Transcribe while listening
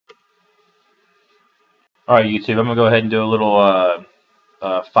Alright, YouTube, I'm going to go ahead and do a little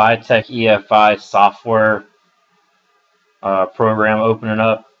Fitech EFI software program opening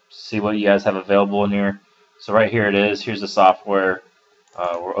up, see what you guys have available in here. So right here it is. Here's the software.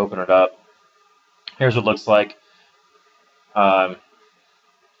 We'll open it up. Here's what it looks like. Um,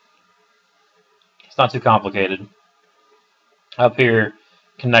 it's not too complicated. Up here,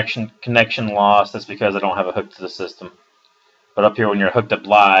 connection lost. That's because I don't have a hook to the system. But up here, when you're hooked up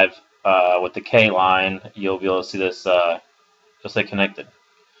live with the K line, you'll be able to see this just say connected.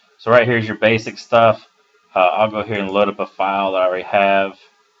 So right here is your basic stuff. I'll go here and load up a file that I already have.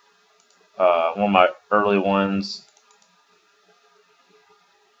 One of my early ones.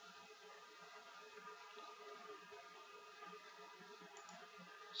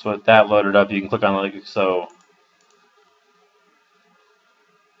 So with that loaded up, you can click on the link. So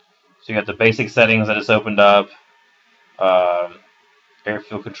you got the basic settings that it's opened up.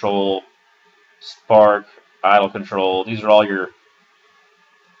 Airfield control, spark, idle control. These are all your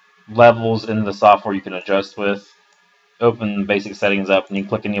levels in the software you can adjust with. Open basic settings up, and you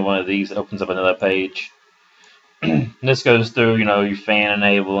click any one of these, it opens up another page. This goes through, your fan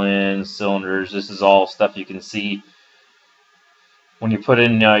enabling, cylinders. This is all stuff you can see when you put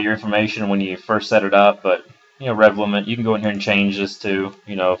in your information when you first set it up. But rev limit, you can go in here and change this to,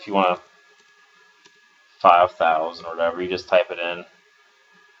 if you want 5,000 or whatever, you just type it in.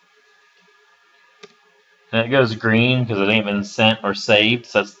 And it goes green because it ain't been sent or saved.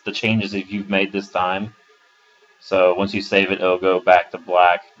 So that's the changes that you've made this time. So once you save it, it'll go back to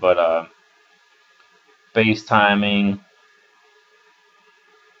black. But base timing,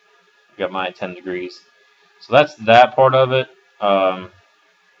 got mine at 10 degrees. So that's that part of it.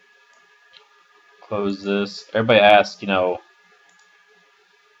 Close this. Everybody asks,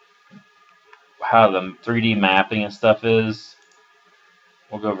 how the 3D mapping and stuff is.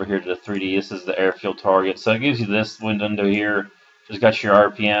 We'll go over here to the 3D. This is the airfield target. So it gives you this window here. Just got your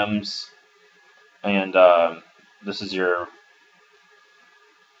RPMs. And this is your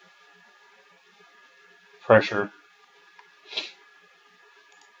pressure.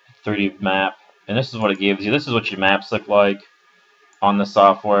 3D map. And this is what it gives you. This is what your maps look like on the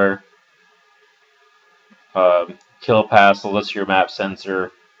software. Kilopascal, that's your map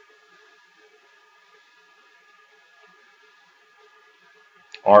sensor.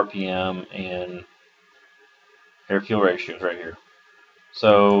 RPM and air fuel ratios right here.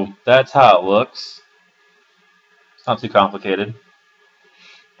 So that's how it looks. It's not too complicated.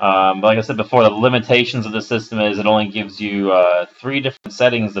 But like I said before, the limitations of the system is it only gives you 3 different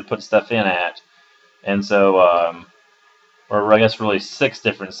settings to put stuff in at. And so, or I guess really 6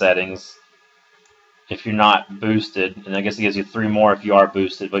 different settings if you're not boosted. And I guess it gives you 3 more if you are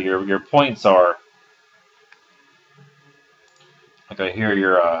boosted. But your points are, okay, here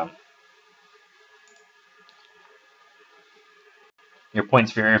your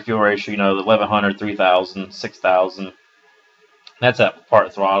points for your air fuel ratio, the 1100, 3000, 6000. That's at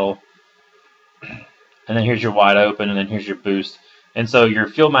part throttle. And then here's your wide open, and then here's your boost. And so your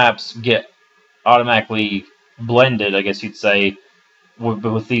fuel maps get automatically blended, I guess you'd say,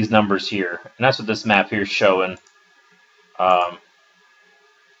 with these numbers here. And that's what this map here is showing.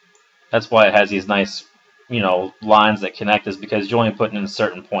 That's why it has these nice, lines that connect, is because you're only putting in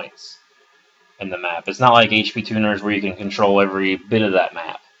certain points in the map. It's not like HP tuners where you can control every bit of that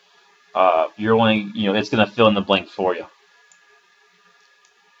map. You're only, it's going to fill in the blank for you.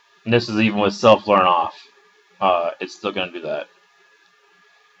 And this is even with self-learn off. It's still going to do that.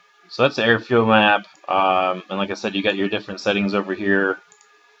 So that's the air fuel map. And like I said, you got your different settings over here,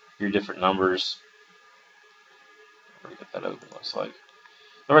 your different numbers. Where get that open, looks like.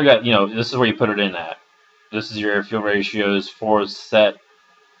 So we got, this is where you put it in at. This is your air fuel ratios for set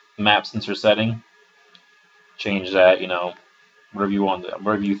map sensor setting. Change that, whatever you want,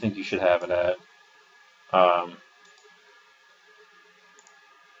 wherever you think you should have it at.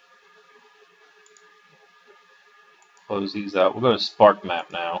 Close these out. We'll go to Spark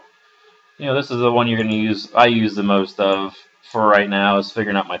Map now. This is the one you're going to use. I use the most of for right now is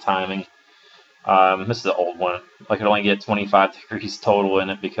figuring out my timing. This is the old one. I could only get 25 degrees total in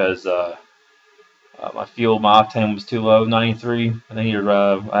it because my octane was too low, 93. I think I ended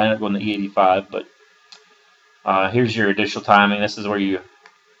up going to E85. But here's your additional timing. This is where you,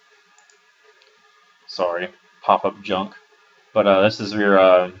 pop up junk. But this is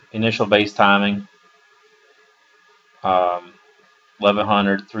your initial base timing.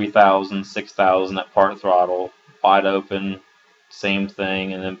 1100, 3000, 6000 at part throttle, wide open, same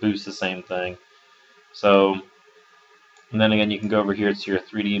thing, and then boost the same thing. So, and then again, you can go over here to your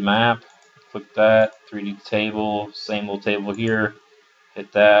 3D map, click that, 3D table, same little table here,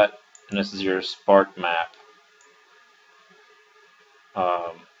 hit that, and this is your spark map.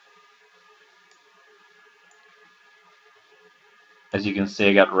 As you can see,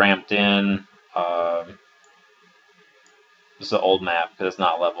 I got ramped in. This is an old map because it's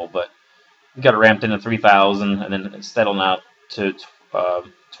not level, but you got it ramped into 3,000, and then it's settling out to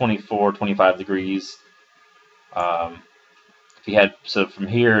 24, 25 degrees. If you had, so from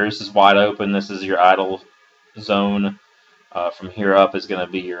here, this is wide open. This is your idle zone. From here up is going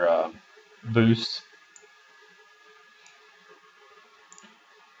to be your boost.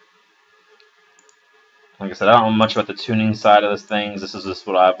 Like I said, I don't know much about the tuning side of this thing. This is just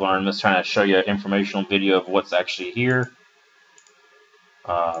what I've learned. I'm just trying to show you an informational video of what's actually here.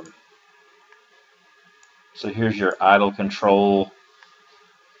 So here's your idle control.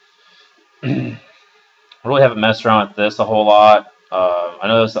 I really haven't messed around with this a whole lot. I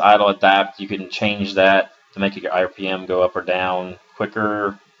know this idle adapt. You can change that to make your RPM go up or down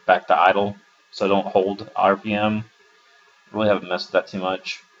quicker, back to idle, so don't hold RPM. Really haven't messed with that too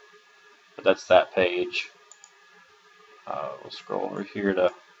much, but that's that page. We'll scroll over here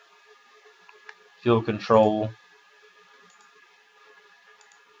to fuel control,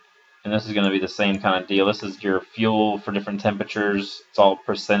 and this is going to be the same kind of deal. This is your fuel for different temperatures. It's all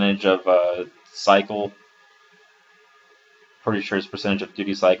percentage of cycle. Pretty sure it's percentage of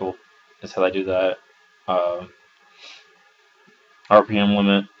duty cycle is how I do that. RPM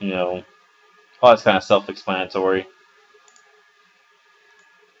limit, you know, all that's kind of self-explanatory.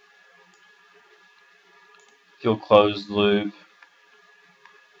 Fuel closed loop.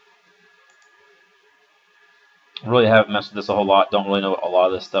 I really haven't messed with this a whole lot. Don't really know what a lot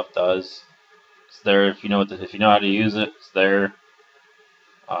of this stuff does. It's there if you know if you know how to use it. It's there.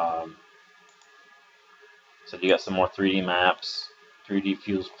 So you got some more 3D maps. 3D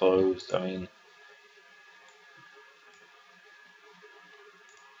fuels closed. I mean,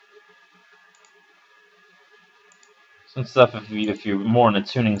 some stuff. If you're more on the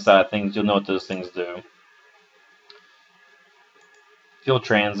tuning side of things, you'll know what those things do. Fuel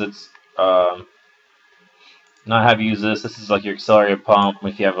transits. Not how to use this. This is like your accelerator pump.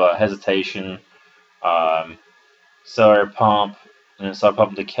 If you have a hesitation, accelerator pump and accelerator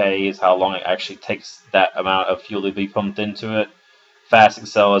pump decay is how long it actually takes that amount of fuel to be pumped into it. Fast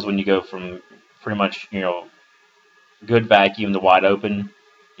accel is when you go from pretty much, you know, good vacuum to wide open.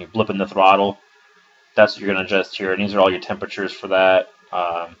 You blip in the throttle. That's what you're going to adjust here, and these are all your temperatures for that.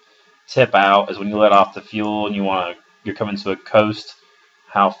 Tip out is when you let off the fuel and you're coming to a coast.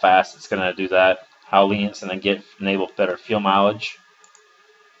 How fast it's going to do that. How lean it's going to enable better fuel mileage.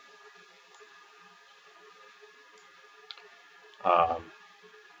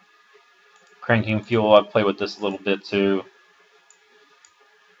 Cranking fuel, I've played with this a little bit too.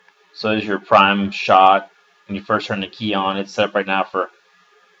 So there's your prime shot. When you first turn the key on, it's set up right now for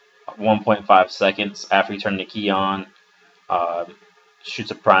 1.5 seconds. After you turn the key on,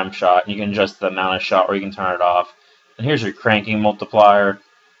 shoots a prime shot. And you can adjust the amount of shot, or you can turn it off. And here's your cranking multiplier.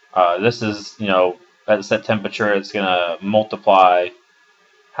 This is, you know, at a set temperature, it's going to multiply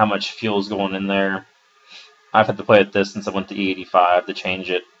how much fuel is going in there. I've had to play with this since I went to E85 to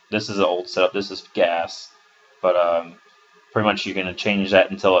change it. This is an old setup. This is gas. But pretty much you're going to change that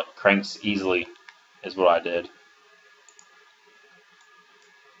until it cranks easily is what I did.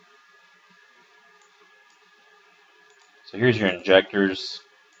 So here's your injectors.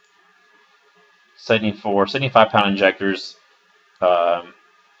 75 pound injectors.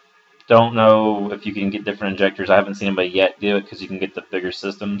 Don't know if you can get different injectors. I haven't seen anybody yet do it because you can get the bigger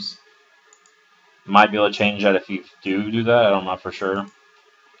systems. Might be able to change that if you do that. I don't know for sure.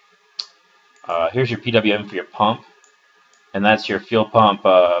 Here's your PWM for your pump, and that's your fuel pump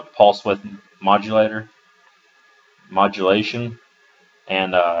pulse width modulation.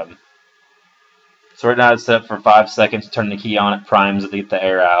 And so right now it's set for 5 seconds. Turn the key on, it primes it to get the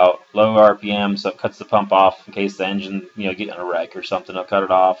air out. Low RPM, so it cuts the pump off in case the engine, you know, get in a wreck or something. It'll cut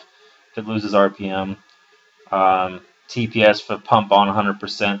it off if it loses RPM. TPS for pump on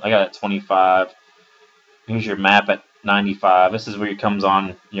 100%. I got it at 25. Here's your map at 95. This is where it comes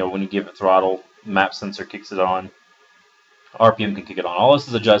on, you know, when you give it throttle. Map sensor kicks it on. RPM can kick it on. All this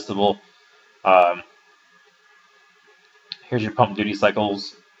is adjustable. Here's your pump duty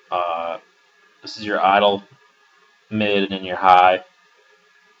cycles. This is your idle, mid, and then your high.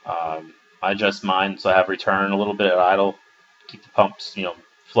 I adjust mine so I have return a little bit at idle. Keep the pumps, you know,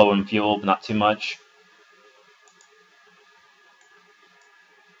 flowing fuel, but not too much.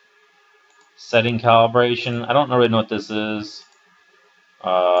 Setting calibration. I don't really know what this is.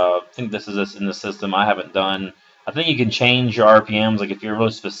 I think this is this in the system. I haven't done. I think you can change your RPMs. Like if you're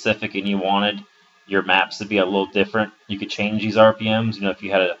really specific and you wanted your maps to be a little different, you could change these RPMs. You know, if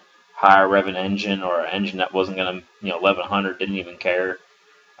you had a higher revving engine or an engine that wasn't going to, 1100, didn't even care,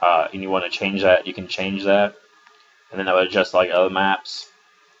 and you want to change that, you can change that, and then that would adjust like other maps.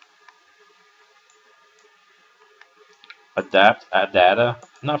 Adapt, add data.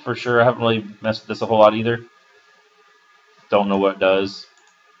 I'm not for sure. I haven't really messed with this a whole lot either. Don't know what it does.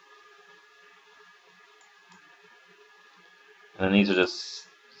 And then these are just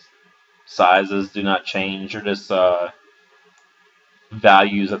sizes, do not change, or just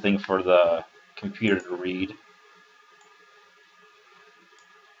values, I think, for the computer to read.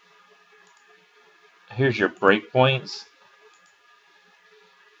 Here's your breakpoints.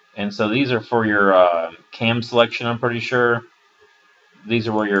 And so these are for your cam selection, I'm pretty sure. These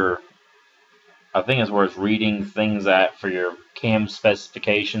are where I think is where it's reading things at for your cam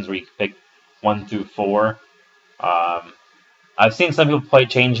specifications, where you can pick 1 through 4. I've seen some people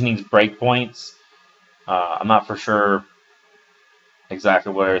changing these breakpoints. I'm not for sure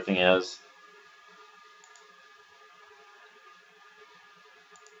exactly what everything is.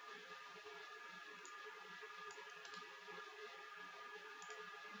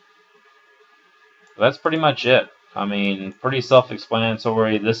 That's pretty much it. I mean, pretty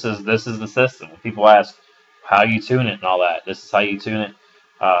self-explanatory. This is the system. When people ask how you tune it and all that, this is how you tune it.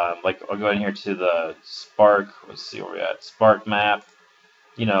 Like I'll go in here to the Spark. Let's see where we're at. Spark map.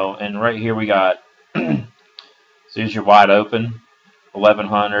 And right here we got. So here's your wide open,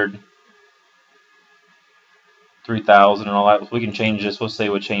 1100, 3000, and all that. We can change this. We'll say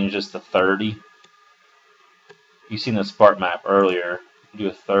we'll change this to 30. You seen the Spark map earlier. Do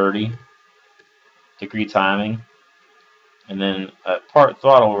a 30-degree timing. And then at part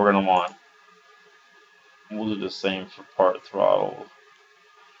throttle, we're going to want, we'll do the same for part throttle.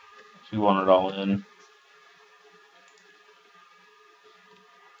 We want it all in.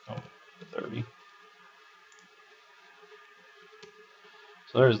 30.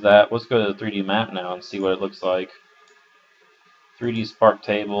 So there's that. Let's go to the 3D map now and see what it looks like. 3D Spark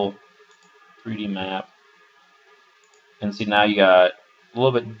table, 3D map. And see, now you got a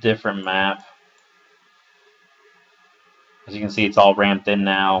little bit different map. As you can see, it's all ramped in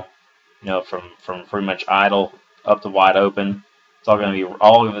now. From pretty much idle up to wide open. It's all going to be,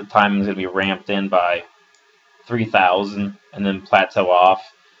 all of the timing is going to be ramped in by 3000 and then plateau off.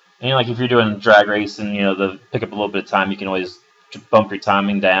 And like if you're doing drag racing, to pick up a little bit of time, you can always bump your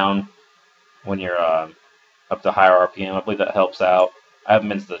timing down when you're up to higher RPM. I believe that helps out. I haven't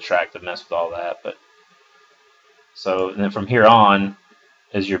been to the track to mess with all that, but so and then from here on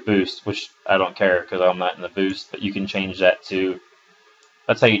is your boost, which I don't care because I'm not in the boost, but you can change that too.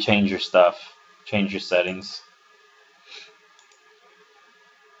 That's how you change your stuff, change your settings.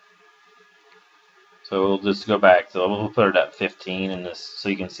 So we'll just go back to, we'll put it at 15 in this so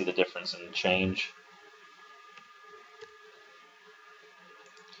you can see the difference in the change.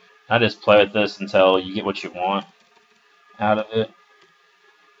 I just play with this until you get what you want out of it.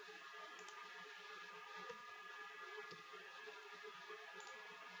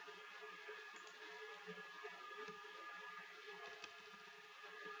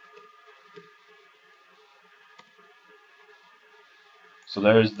 So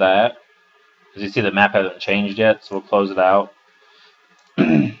there's that. As you see, the map hasn't changed yet, so we'll close it out.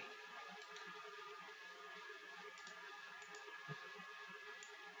 And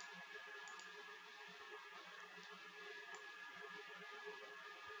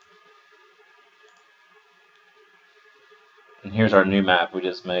here's our new map we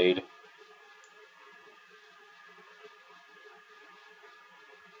just made.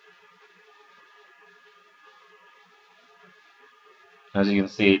 As you can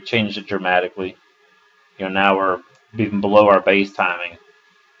see, it changed it dramatically. Now we're even below our base timing.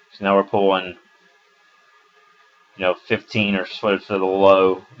 So now we're pulling, 15 or for the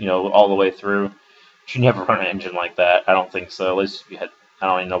low, all the way through. You never run an engine like that. I don't think so. At least you had. I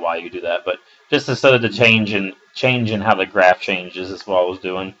don't even know why you do that, but just instead of the change in how the graph changes is what I was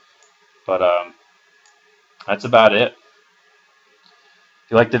doing. But that's about it.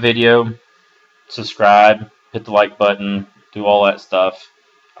 If you like the video, subscribe, hit the like button, do all that stuff.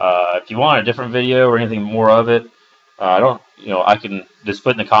 If you want a different video or anything more of it, I can just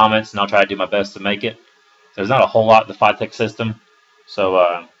put in the comments and I'll try to do my best to make it. There's not a whole lot in the Fitech system,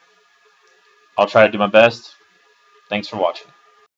 so I'll try to do my best. Thanks for watching.